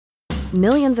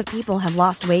Millions of people have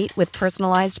lost weight with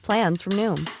personalized plans from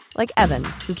Noom. Like Evan,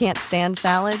 who can't stand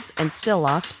salads and still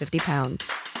lost 50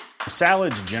 pounds.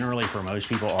 Salads generally for most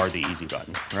people are the easy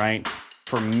button, right?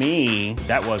 For me,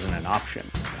 that wasn't an option.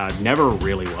 I never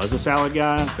really was a salad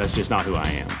guy. That's just not who I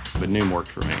am. But Noom worked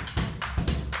for me.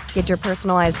 Get your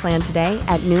personalized plan today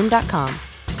at Noom.com.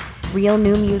 Real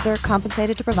Noom user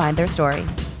compensated to provide their story.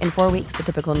 In 4 weeks, the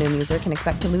typical Noom user can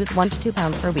expect to lose 1 to 2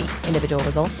 pounds per week. Individual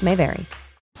results may vary.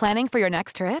 Planning for your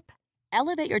next trip?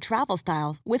 Elevate your travel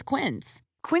style with Quince.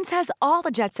 Quince has all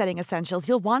the jet-setting essentials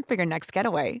you'll want for your next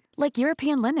getaway, like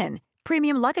European linen,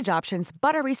 premium luggage options,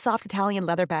 buttery soft Italian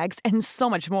leather bags, and so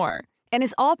much more. And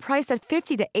is all priced at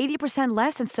 50 to 80%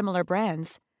 less than similar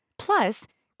brands. Plus,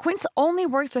 Quince only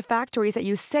works with factories that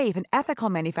use safe and ethical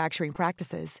manufacturing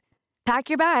practices. Pack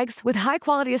your bags with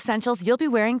high-quality essentials you'll be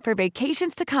wearing for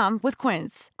vacations to come with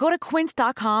Quince. Go to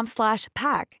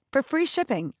quince.com/pack for free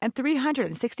shipping and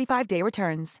 365-day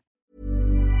returns.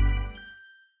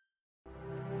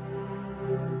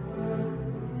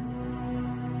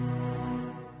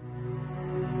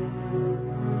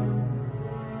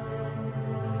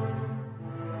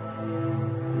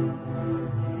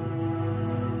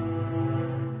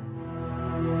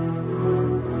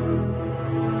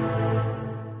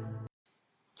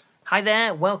 Hi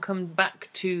there, welcome back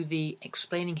to the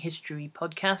Explaining History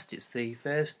podcast. It's the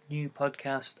first new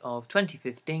podcast of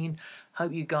 2015.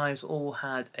 Hope you guys all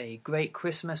had a great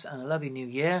Christmas and a lovely new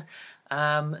year.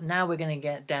 Now we're going to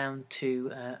get down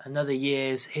to another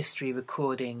year's history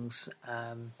recordings.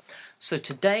 So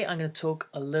today I'm going to talk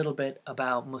a little bit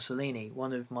about Mussolini.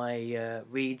 One of my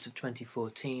reads of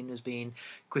 2014 has been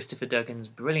Christopher Duggan's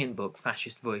brilliant book,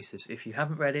 Fascist Voices. If you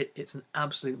haven't read it, it's an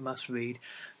absolute must-read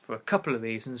for a couple of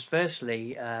reasons.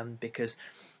 Firstly, because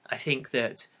I think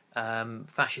that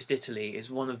fascist Italy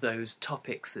is one of those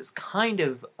topics that's kind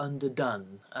of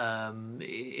underdone.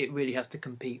 It really has to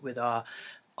compete with our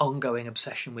ongoing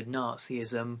obsession with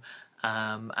Nazism,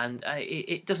 and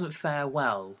it doesn't fare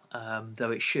well, though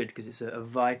it should, because it's a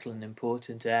vital and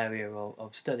important area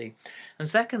of study. And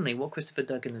secondly, what Christopher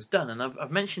Duggan has done, and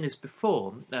I've mentioned this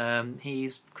before,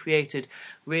 he's created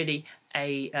really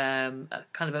a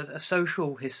kind of a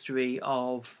social history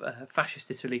of fascist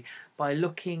Italy by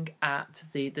looking at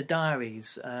the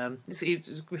diaries.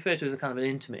 It's referred to as a kind of an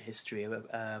intimate history of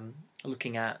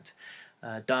looking at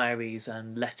diaries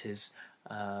and letters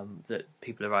that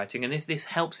people are writing, and this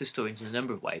helps historians in a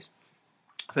number of ways.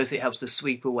 Firstly, it helps to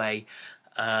sweep away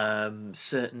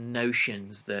certain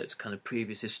notions that kind of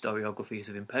previous historiographies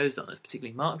have imposed on us,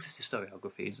 particularly Marxist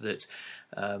historiographies, that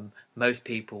most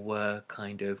people were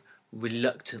kind of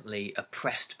reluctantly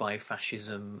oppressed by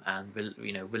fascism and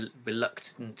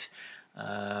reluctant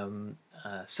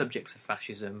subjects of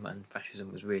fascism, and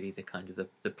fascism was really the kind of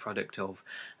the product of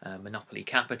monopoly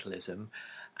capitalism.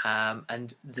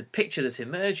 And the picture that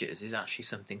emerges is actually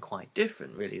something quite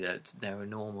different, really, that there are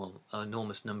an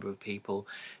enormous number of people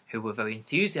who were very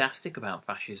enthusiastic about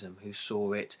fascism, who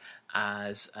saw it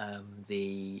as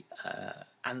the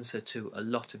answer to a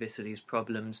lot of Italy's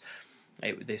problems.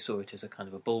 They saw it as a kind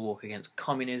of a bulwark against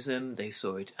communism. They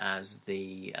saw it as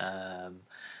the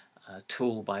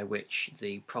tool by which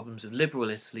the problems of liberal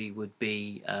Italy would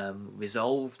be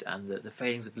resolved, and that the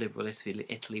failings of liberal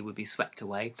Italy would be swept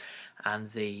away,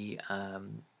 and the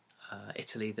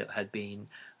Italy that had been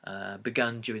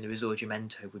begun during the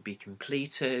Risorgimento would be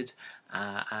completed,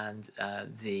 and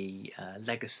the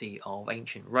legacy of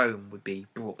ancient Rome would be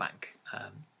brought back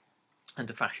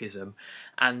under fascism,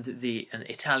 and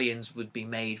Italians would be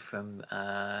made from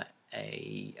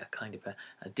a kind of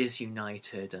a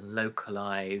disunited and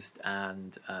localized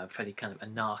and fairly kind of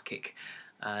anarchic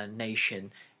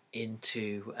nation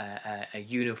into a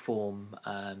uniform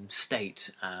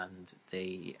state, and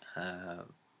the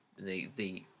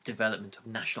development of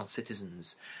national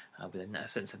citizens with a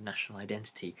sense of national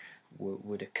identity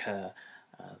would occur.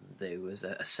 There was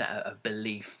a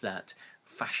belief that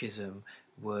fascism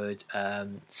would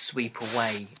sweep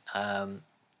away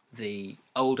the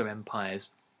older empires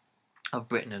of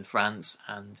Britain and France,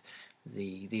 and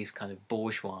these kind of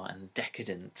bourgeois and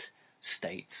decadent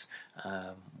states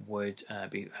would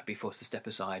be forced to step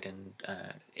aside, and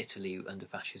Italy under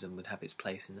fascism would have its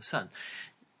place in the sun.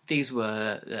 These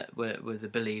were the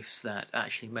beliefs that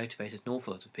actually motivated an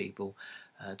awful lot of people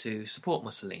to support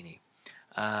Mussolini.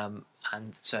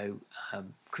 And so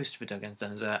Christopher Duggan's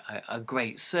done us a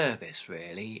great service,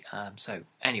 really. So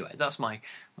anyway, that's my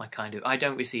kind of... I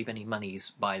don't receive any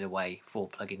monies, by the way, for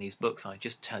plugging these books. I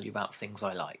just tell you about things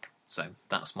I like. So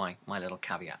that's my little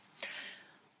caveat.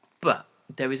 But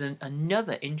there is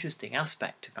another interesting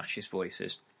aspect to Fascist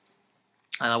Voices,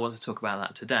 and I want to talk about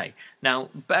that today. Now,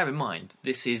 bear in mind,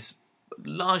 this is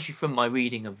largely from my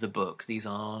reading of the book. This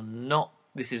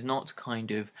is not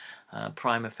kind of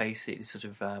prima facie sort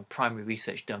of primary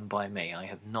research done by me. I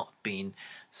have not been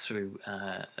through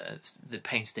the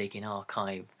painstaking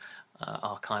archival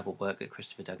work that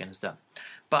Christopher Duggan has done.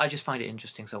 But I just find it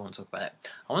interesting, so I want to talk about it.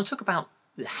 I want to talk about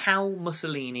how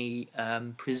Mussolini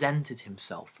presented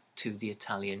himself to the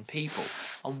Italian people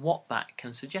and what that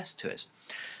can suggest to us.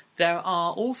 There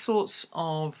are all sorts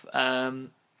of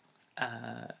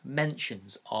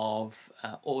mentions of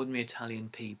ordinary Italian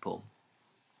people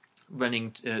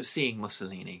seeing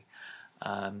Mussolini.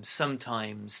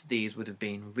 Sometimes these would have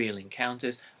been real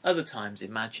encounters, other times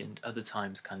imagined, other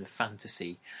times kind of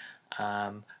fantasy.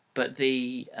 But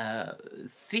the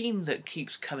theme that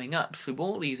keeps coming up through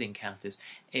all these encounters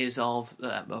is of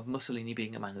Mussolini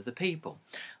being a man of the people,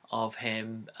 of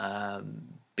him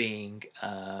being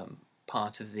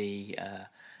part of the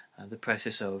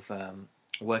process of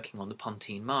working on the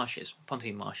Pontine Marshes.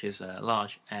 Pontine Marshes, a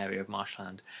large area of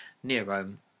marshland near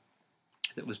Rome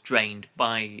that was drained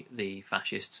by the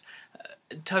fascists.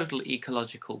 Total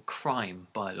ecological crime,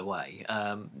 by the way.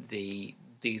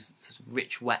 These sort of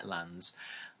rich wetlands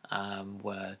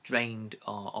were drained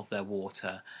of their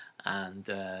water and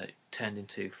turned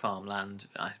into farmland.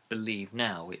 I believe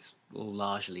now it's all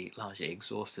largely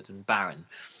exhausted and barren.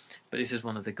 But this is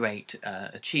one of the great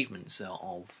achievements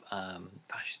of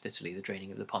fascist Italy, the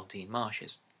draining of the Pontine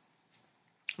Marshes.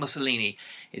 Mussolini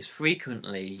is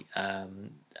frequently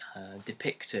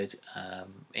depicted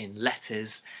in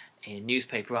letters, in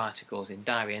newspaper articles, in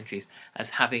diary entries,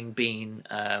 as having been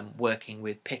working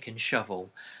with pick and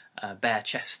shovel,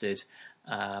 bare-chested,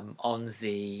 on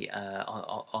the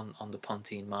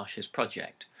Pontine Marshes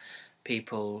project.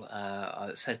 People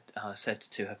are said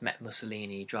to have met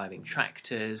Mussolini driving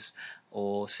tractors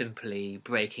or simply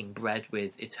breaking bread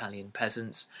with Italian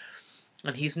peasants.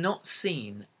 And he's not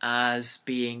seen as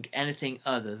being anything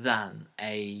other than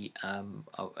a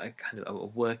kind of a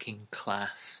working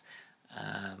class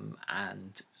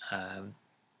and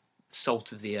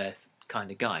salt of the earth kind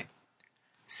of guy.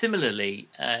 Similarly,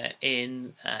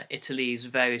 in Italy's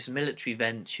various military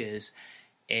ventures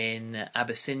in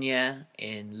Abyssinia,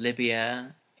 in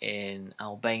Libya, in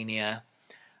Albania,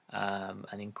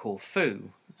 and in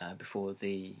Corfu, before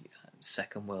the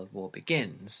Second World War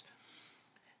begins,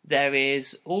 there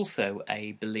is also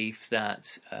a belief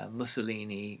that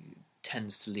Mussolini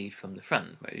tends to lead from the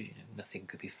front, where nothing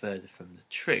could be further from the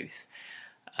truth,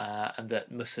 and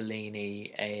that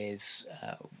Mussolini is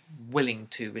willing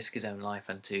to risk his own life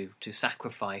and to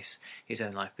sacrifice his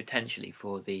own life potentially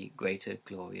for the greater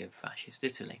glory of fascist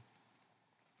Italy.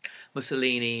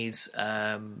 Mussolini's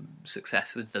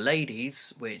success with the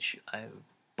ladies, which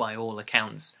by all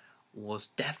accounts was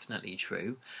definitely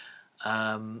true,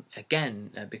 again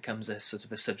becomes a sort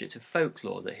of a subject of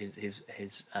folklore, that his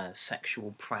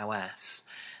sexual prowess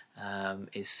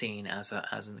is seen as a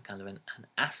kind of an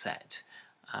asset,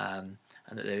 and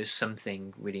that there is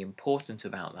something really important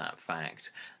about that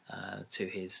fact to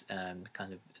his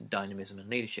kind of dynamism and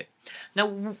leadership. Now,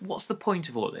 what's the point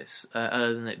of all this,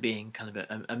 other than it being kind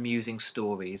of amusing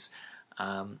stories?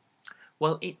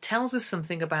 Well, it tells us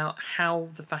something about how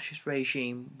the fascist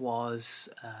regime was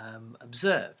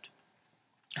observed,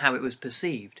 how it was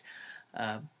perceived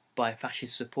by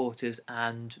fascist supporters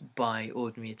and by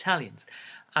ordinary Italians,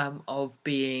 of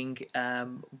being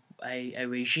a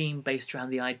regime based around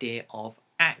the idea of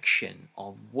action,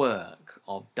 of work,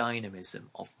 of dynamism,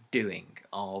 of doing,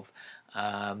 of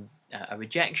a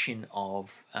rejection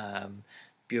of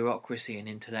bureaucracy and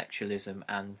intellectualism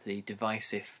and the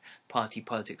divisive party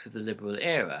politics of the liberal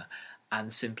era,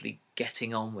 and simply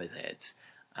getting on with it.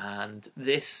 And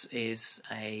this is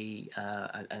an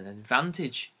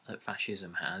advantage that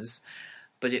fascism has,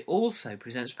 but it also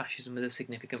presents fascism with a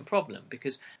significant problem,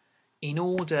 because in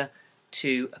order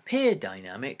to appear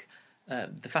dynamic,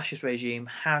 the fascist regime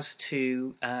has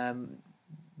to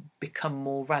become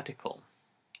more radical.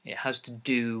 It has to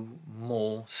do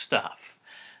more stuff.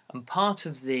 And part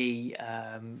of the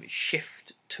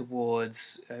shift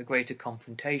towards greater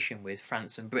confrontation with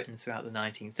France and Britain throughout the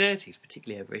 1930s,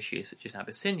 particularly over issues such as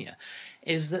Abyssinia,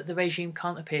 is that the regime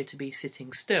can't appear to be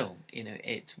sitting still.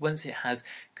 Once it has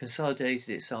consolidated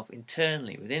itself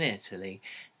internally within Italy,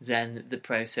 then the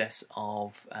process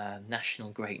of national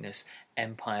greatness,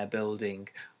 empire building,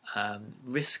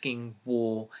 risking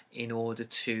war in order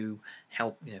to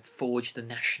help forge the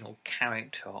national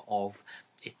character of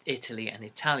Italy and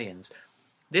Italians,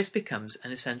 this becomes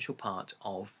an essential part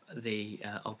of the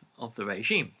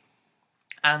regime.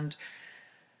 And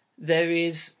there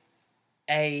is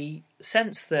a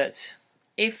sense that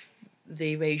if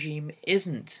the regime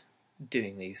isn't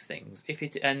doing these things, if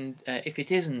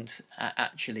it isn't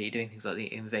actually doing things like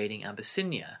the invading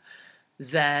Abyssinia,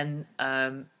 then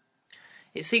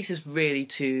it ceases really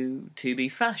to be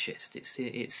fascist.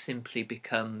 It simply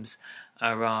becomes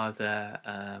a rather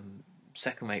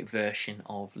second-rate version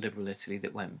of liberal Italy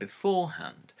that went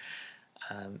beforehand.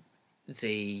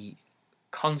 The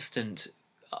constant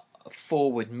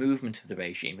forward movement of the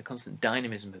regime, the constant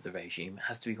dynamism of the regime,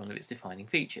 has to be one of its defining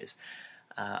features,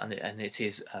 and it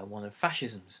is one of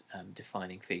fascism's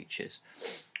defining features.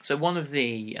 So one of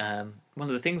the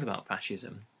things about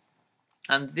fascism,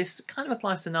 and this kind of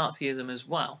applies to Nazism as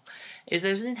well, is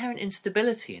there's an inherent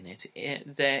instability in it.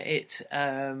 It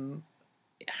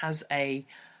has a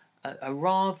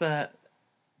rather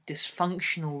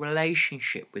dysfunctional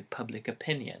relationship with public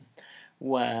opinion,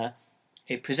 where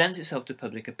it presents itself to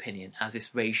public opinion as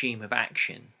this regime of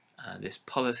action, this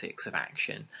politics of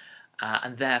action,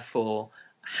 and therefore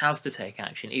has to take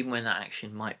action, even when that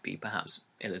action might be perhaps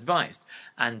ill-advised.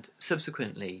 And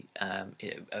subsequently,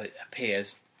 it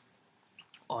appears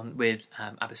with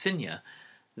Abyssinia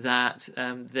that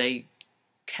they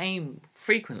came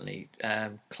frequently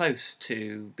close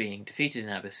to being defeated in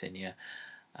Abyssinia,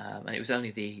 and it was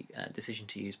only the decision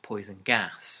to use poison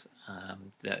gas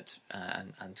and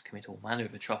commit all manner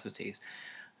of atrocities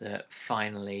that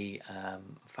finally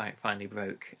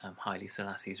broke Haile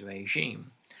Selassie's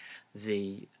regime.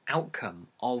 The outcome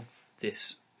of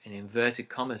this, in inverted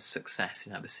commas, success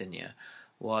in Abyssinia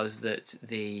was that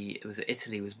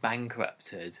Italy was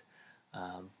bankrupted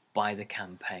by the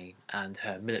campaign and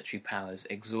her military powers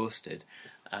exhausted,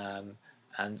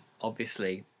 and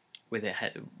obviously with it,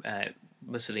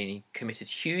 Mussolini committed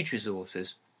huge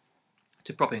resources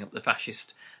to propping up the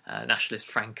fascist nationalist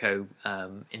Franco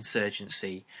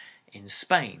insurgency in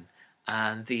Spain,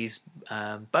 and these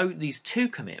two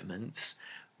commitments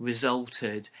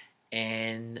resulted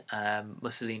in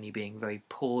Mussolini being very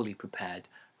poorly prepared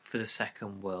for the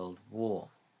Second World War.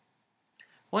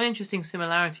 One interesting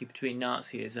similarity between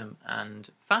Nazism and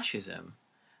fascism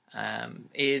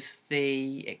is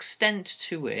the extent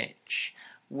to which,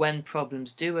 when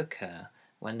problems do occur,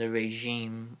 when the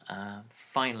regime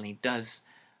finally does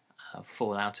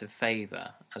fall out of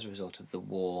favour as a result of the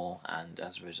war and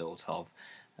as a result of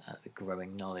the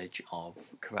growing knowledge of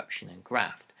corruption and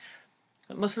graft,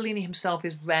 Mussolini himself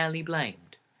is rarely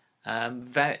blamed.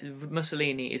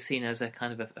 Mussolini is seen as a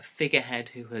kind of a figurehead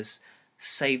who has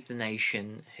saved the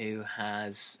nation, who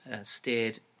has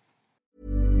steered.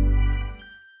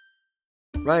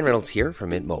 Ryan Reynolds here from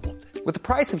Mint Mobile. With the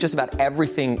price of just about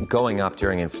everything going up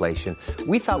during inflation,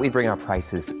 we thought we'd bring our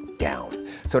prices down.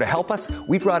 So to help us,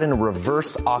 we brought in a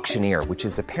reverse auctioneer, which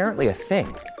is apparently a thing.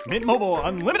 Mint Mobile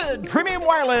Unlimited Premium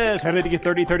Wireless. How to get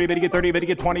 30, 30, bit to get 30, bit to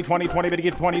get 20, 20, 20, bit to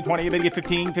get 20, 20, bit to get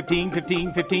 15, 15,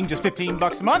 15, 15, just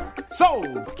 $15 a month?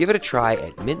 Sold! Give it a try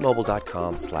at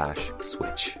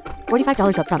mintmobile.com/switch.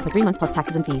 $45 up front for 3 months plus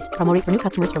taxes and fees. Promo rate for new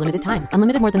customers for limited time.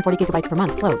 Unlimited more than 40 gigabytes per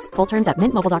month. Slows full terms at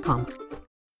mintmobile.com.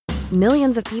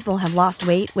 Millions of people have lost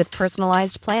weight with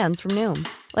personalized plans from Noom.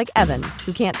 Like Evan,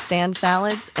 who can't stand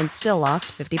salads and still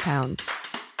lost 50 pounds.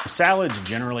 Salads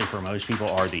generally for most people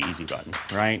are the easy button,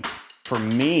 right? For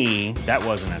me, that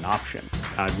wasn't an option.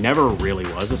 I never really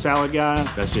was a salad guy.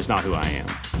 That's just not who I am.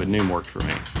 But Noom worked for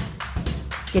me.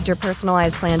 Get your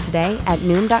personalized plan today at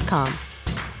Noom.com.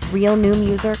 Real Noom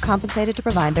user compensated to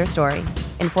provide their story.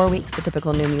 In 4 weeks, the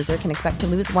typical Noom user can expect to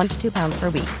lose 1 to 2 pounds per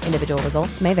week. Individual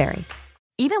results may vary.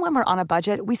 Even when we're on a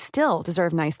budget, we still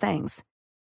deserve nice things.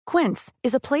 Quince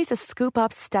is a place to scoop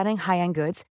up stunning high-end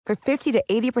goods for 50 to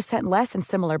 80% less than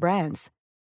similar brands.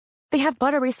 They have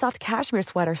buttery soft cashmere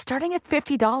sweaters starting at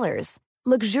 $50,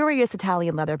 luxurious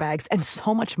Italian leather bags, and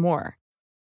so much more.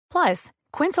 Plus,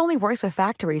 Quince only works with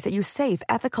factories that use safe,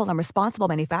 ethical, and responsible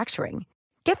manufacturing.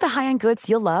 Get the high-end goods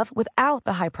you'll love without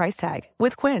the high price tag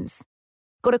with Quince.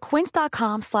 Go to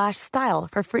quince.com/style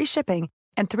for free shipping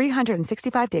and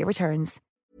 365-day returns.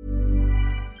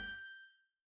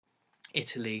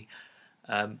 Italy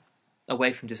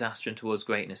away from disaster and towards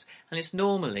greatness. And it's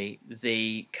normally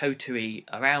the coterie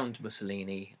around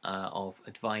Mussolini of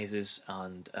advisors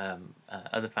and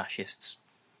other fascists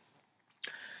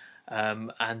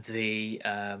and the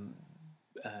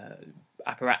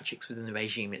apparatchiks within the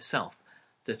regime itself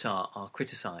that are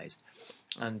criticised.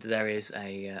 And there is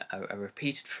a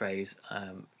repeated phrase,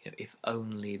 if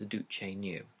only the Duce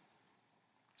knew.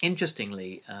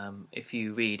 Interestingly, if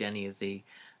you read any of the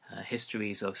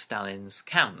histories of Stalin's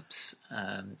camps,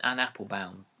 Anne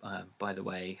Applebaum, by the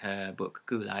way, her book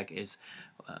Gulag is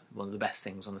one of the best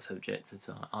things on the subject that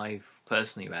I've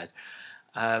personally read.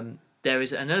 there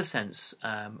is another sense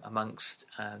amongst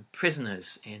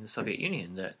prisoners in the Soviet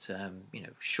Union that,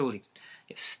 surely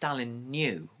if Stalin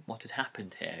knew what had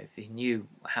happened here, if he knew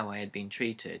how I had been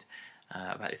treated,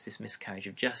 about this miscarriage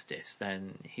of justice,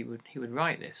 then he would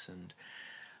write this. And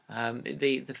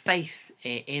the faith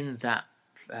in that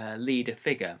leader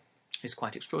figure is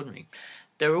quite extraordinary.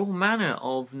 There are all manner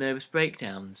of nervous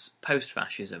breakdowns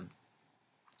post-fascism,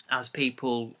 as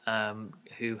people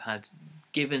who had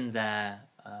given their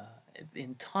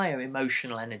entire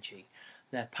emotional energy,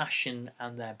 their passion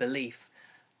and their belief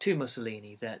to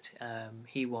Mussolini that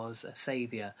he was a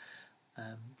saviour.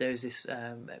 There is this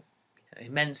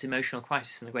immense emotional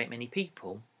crisis in a great many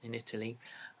people in Italy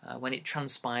when it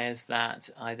transpires that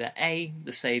either A,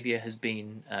 the saviour has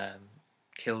been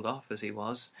killed off as he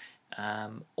was,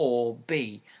 or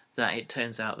B, that it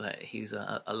turns out that he's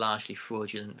a largely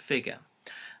fraudulent figure.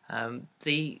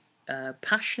 The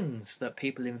passions that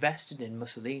people invested in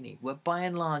Mussolini were by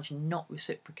and large not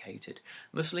reciprocated.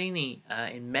 Mussolini,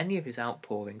 in many of his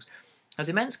outpourings, has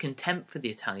immense contempt for the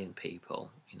Italian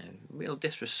people, real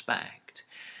disrespect.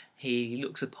 He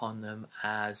looks upon them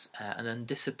as an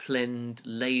undisciplined,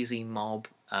 lazy mob.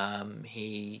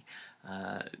 He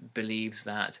believes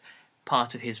that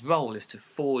part of his role is to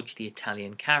forge the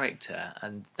Italian character,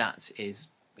 and that is,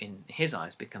 in his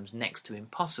eyes, becomes next to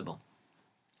impossible.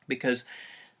 Because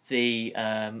the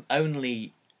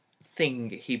only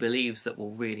thing he believes that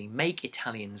will really make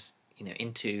Italians,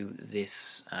 into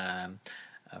this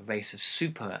race of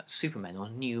supermen or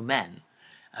new men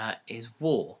is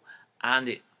war, and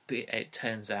it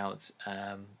turns out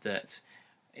that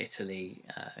Italy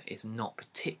is not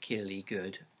particularly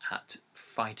good at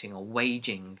fighting or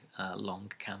waging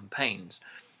long campaigns.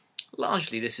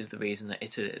 Largely, this is the reason that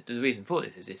the reason for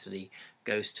this is Italy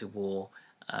goes to war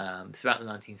throughout the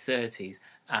 1930s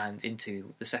and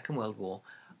into the Second World War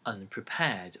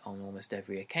unprepared on almost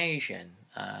every occasion.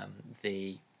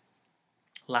 The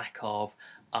lack of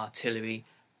artillery,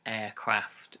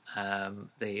 aircraft,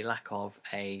 the lack of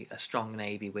a strong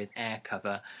navy with air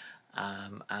cover,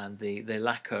 and the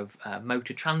lack of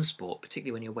motor transport,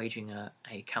 particularly when you're waging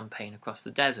a campaign across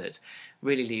the desert,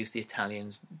 really leaves the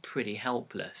Italians pretty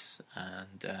helpless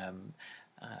and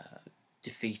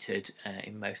defeated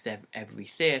in most every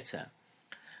theatre.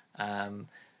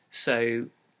 So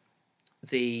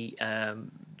the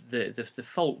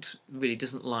fault really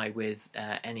doesn't lie with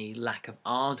any lack of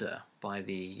ardour by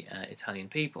the Italian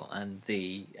people, and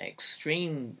the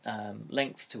extreme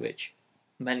lengths to which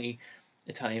many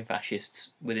Italian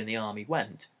fascists within the army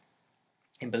went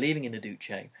in believing in the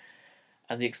Duce,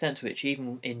 and the extent to which,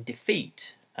 even in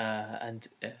defeat and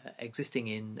existing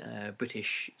in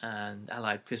British and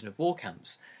Allied prisoner of war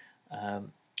camps,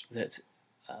 that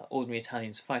ordinary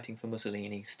Italians fighting for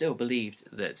Mussolini still believed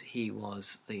that he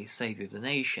was the saviour of the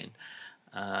nation,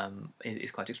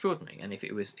 is quite extraordinary. And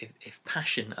if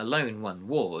passion alone won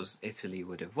wars, Italy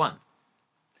would have won.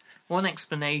 One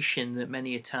explanation that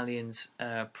many Italians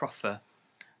proffer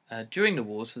during the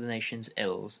wars for the nation's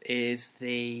ills is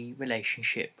the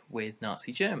relationship with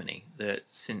Nazi Germany, that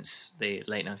since the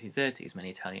late 1930s many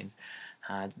Italians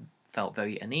had felt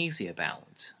very uneasy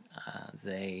about.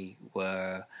 They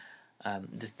were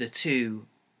the two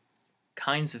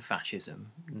kinds of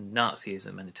fascism,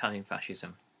 Nazism and Italian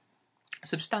fascism,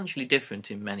 substantially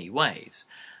different in many ways,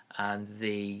 and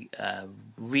the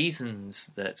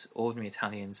reasons that ordinary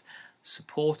Italians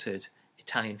supported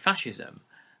Italian fascism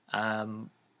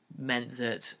meant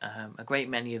that a great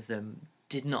many of them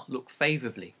did not look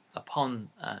favourably upon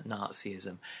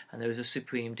Nazism, and there was a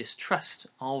supreme distrust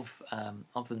of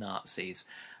the Nazis.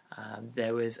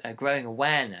 There was a growing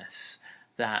awareness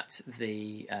that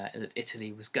that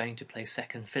Italy was going to play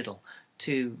second fiddle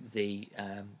to the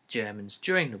Germans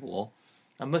during the war,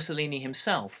 and Mussolini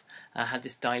himself had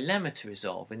this dilemma to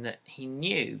resolve, in that he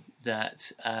knew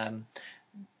that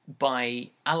by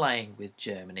allying with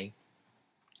Germany,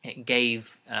 it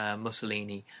gave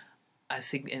Mussolini a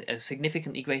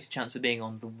significantly greater chance of being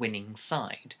on the winning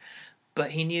side,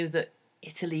 but he knew that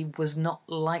Italy was not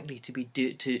likely to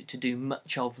do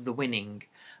much of the winning.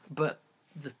 But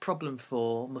the problem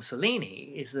for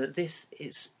Mussolini is that this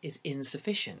is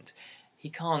insufficient. He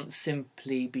can't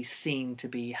simply be seen to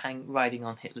be riding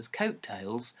on Hitler's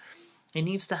coattails. He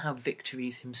needs to have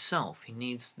victories himself. He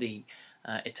needs the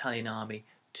Italian army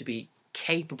to be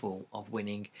capable of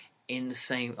winning in the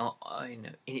same,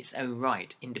 in its own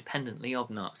right, independently of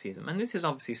Nazism. And this is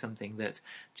obviously something that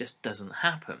just doesn't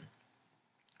happen.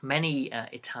 Many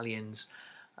Italians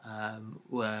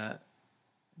were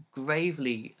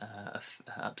gravely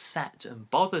upset and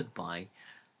bothered by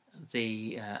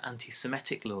the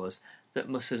anti-Semitic laws that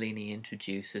Mussolini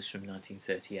introduces from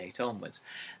 1938 onwards.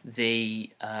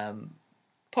 The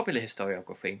popular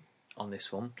historiography on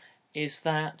this one is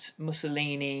that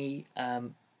Mussolini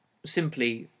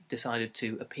simply decided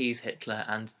to appease Hitler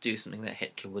and do something that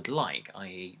Hitler would like,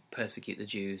 i.e. persecute the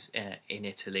Jews in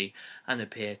Italy and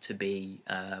appear to be,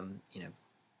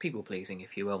 people-pleasing,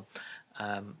 if you will,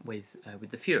 with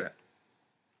the Führer.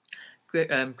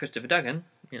 Christopher Duggan,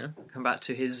 come back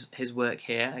to his work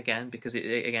here again, because it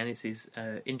is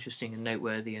interesting and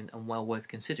noteworthy and well worth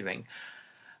considering.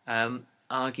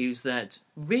 Argues that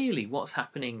really what's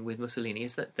happening with Mussolini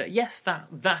is that yes,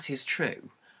 that is true,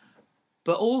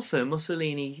 but also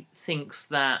Mussolini thinks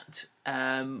that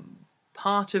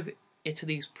part of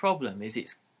Italy's problem is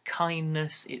its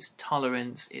kindness, its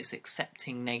tolerance, its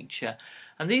accepting nature,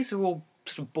 and these are all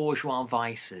sort of bourgeois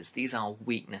vices. These are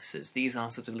weaknesses. These are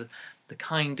sort of the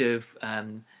kind of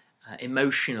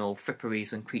emotional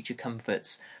fripperies and creature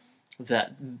comforts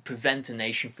that prevent a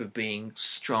nation from being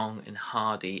strong and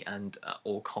hardy and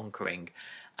all-conquering,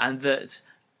 and that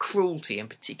cruelty, and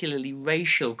particularly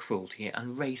racial cruelty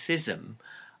and racism,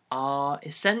 are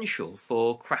essential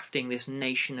for crafting this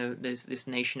nation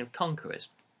of conquerors.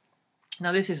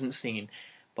 Now, this isn't seen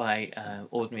by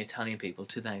ordinary Italian people,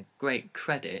 to their great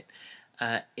credit,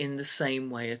 in the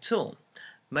same way at all.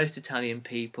 Most Italian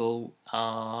people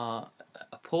are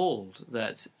appalled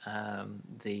that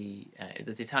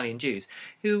that Italian Jews,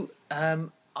 who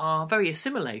are very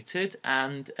assimilated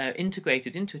and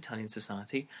integrated into Italian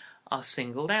society, are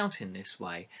singled out in this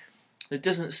way. There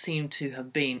doesn't seem to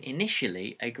have been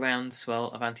initially a groundswell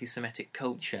of anti-Semitic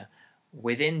culture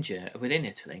within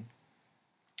Italy.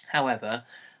 However,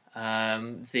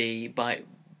 by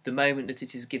the moment that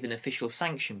it is given official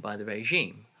sanction by the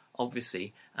regime,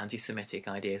 obviously anti-Semitic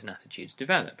ideas and attitudes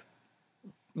develop.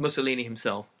 Mussolini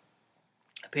himself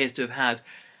appears to have had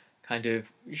kind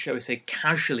of, shall we say,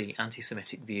 casually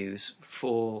anti-Semitic views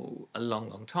for a long,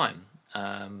 long time.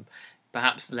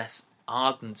 Perhaps less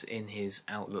ardent in his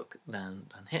outlook than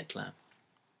Hitler,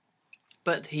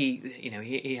 but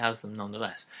he has them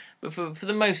nonetheless. But for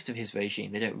the most of his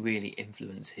regime, they don't really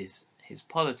influence his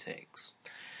politics.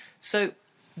 So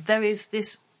there is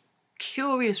this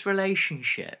curious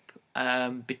relationship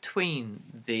between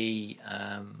the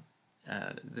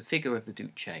figure of the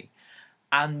Duce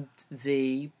and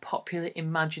the popular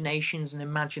imaginations and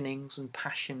imaginings and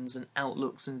passions and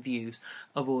outlooks and views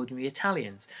of ordinary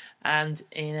Italians. And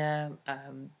in a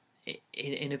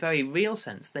very real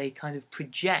sense, they kind of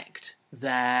project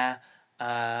their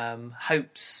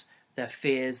hopes, their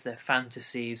fears, their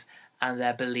fantasies, and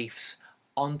their beliefs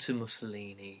onto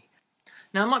Mussolini.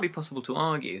 Now, it might be possible to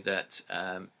argue that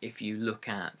if you look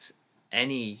at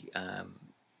any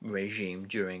regime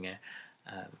during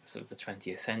sort of the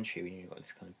 20th century, when you've got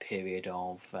this kind of period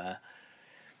of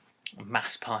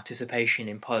mass participation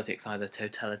in politics, either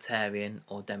totalitarian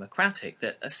or democratic,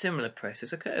 that a similar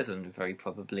process occurs, and very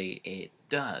probably it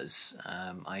does.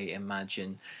 I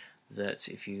imagine that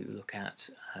if you look at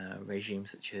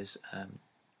regimes such as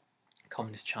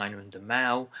Communist China under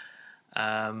Mao,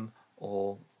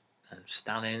 or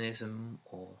Stalinism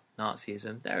or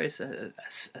Nazism, there is a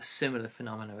similar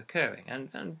phenomenon occurring,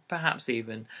 and perhaps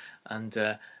even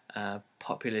under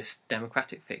populist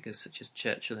democratic figures such as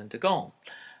Churchill and de Gaulle.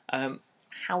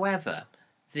 However,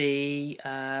 the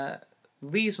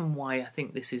reason why I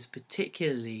think this is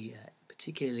particularly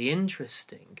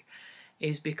interesting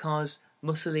is because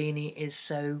Mussolini is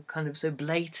so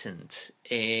blatant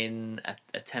in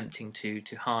attempting to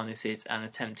harness it and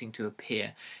attempting to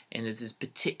appear in this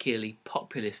particularly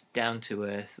populist,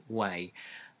 down-to-earth way.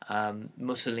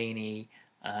 Mussolini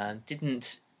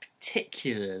didn't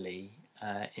particularly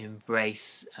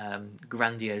embrace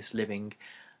grandiose living.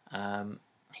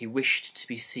 He wished to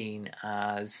be seen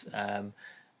as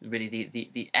really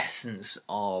the essence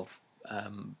of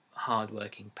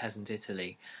hard-working peasant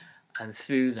Italy. And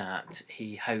through that,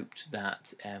 he hoped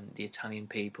that the Italian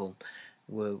people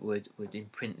would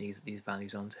imprint these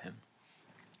values onto him.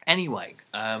 Anyway,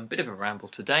 bit of a ramble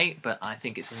today, but I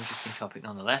think it's an interesting topic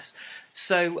nonetheless.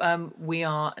 So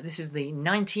this is the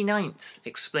 99th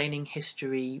Explaining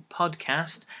History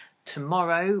podcast.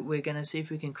 Tomorrow we're going to see if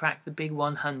we can crack the big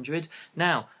 100.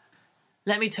 Now,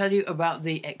 let me tell you about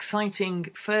the exciting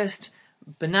first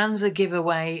Bonanza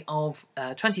giveaway of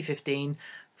 2015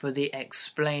 for the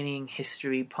Explaining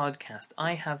History podcast.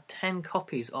 I have 10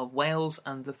 copies of Wales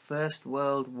and the First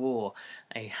World War,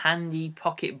 a handy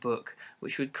pocket book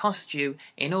which would cost you,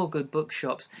 in all good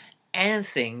bookshops,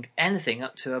 anything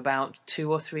up to about £2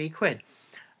 or £3.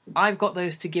 I've got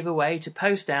those to give away, to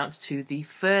post out to the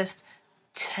first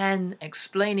 10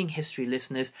 Explaining History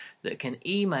listeners that can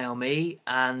email me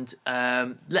and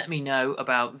let me know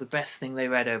about the best thing they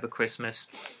read over Christmas.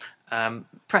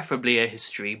 Preferably a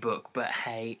history book, but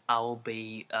hey, I'll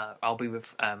be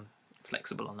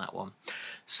flexible on that one.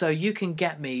 So you can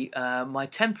get me, my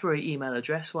temporary email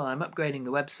address while I'm upgrading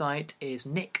the website is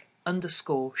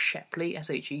nick_shepley, SHEPLEY,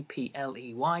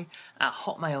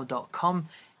 @hotmail.com.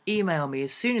 Email me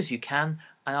as soon as you can,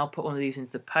 and I'll put one of these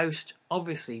into the post.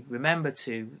 Obviously, remember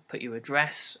to put your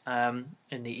address in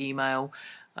the email,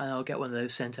 and I'll get one of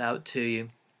those sent out to you.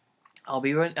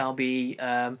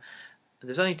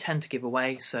 There's only 10 to give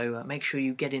away, so make sure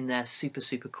you get in there super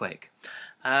quick.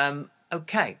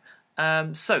 Okay.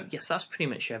 So, yes, that's pretty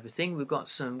much everything. We've got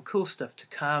some cool stuff to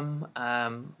come.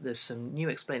 There's some new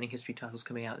Explaining History titles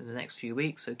coming out in the next few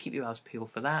weeks, so keep your eyes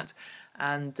peeled for that.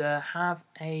 And have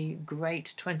a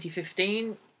great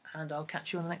 2015, and I'll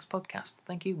catch you on the next podcast.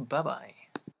 Thank you. Bye-bye.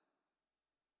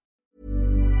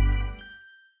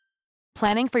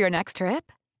 Planning for your next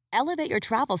trip? Elevate your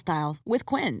travel style with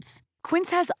Quince.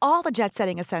 Quince has all the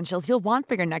jet-setting essentials you'll want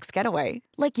for your next getaway,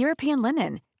 like European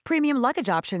linen, premium luggage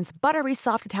options, buttery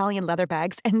soft Italian leather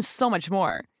bags, and so much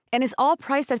more. And is all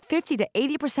priced at 50 to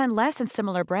 80% less than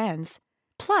similar brands.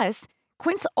 Plus,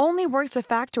 Quince only works with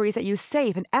factories that use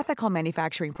safe and ethical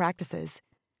manufacturing practices.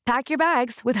 Pack your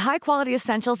bags with high-quality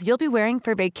essentials you'll be wearing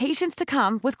for vacations to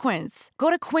come with Quince.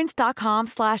 Go to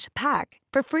quince.com/pack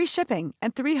for free shipping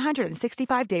and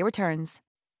 365-day returns.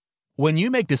 When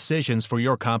you make decisions for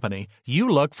your company, you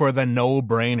look for the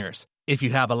no-brainers. If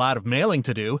you have a lot of mailing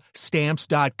to do,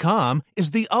 Stamps.com is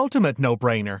the ultimate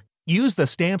no-brainer. Use the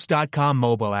Stamps.com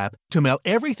mobile app to mail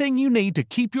everything you need to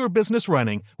keep your business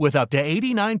running with up to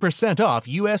 89% off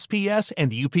USPS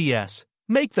and UPS.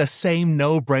 Make the same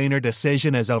no-brainer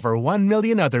decision as over 1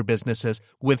 million other businesses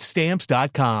with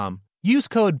Stamps.com. Use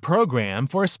code PROGRAM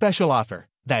for a special offer.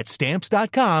 That's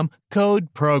Stamps.com,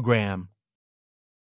 code PROGRAM.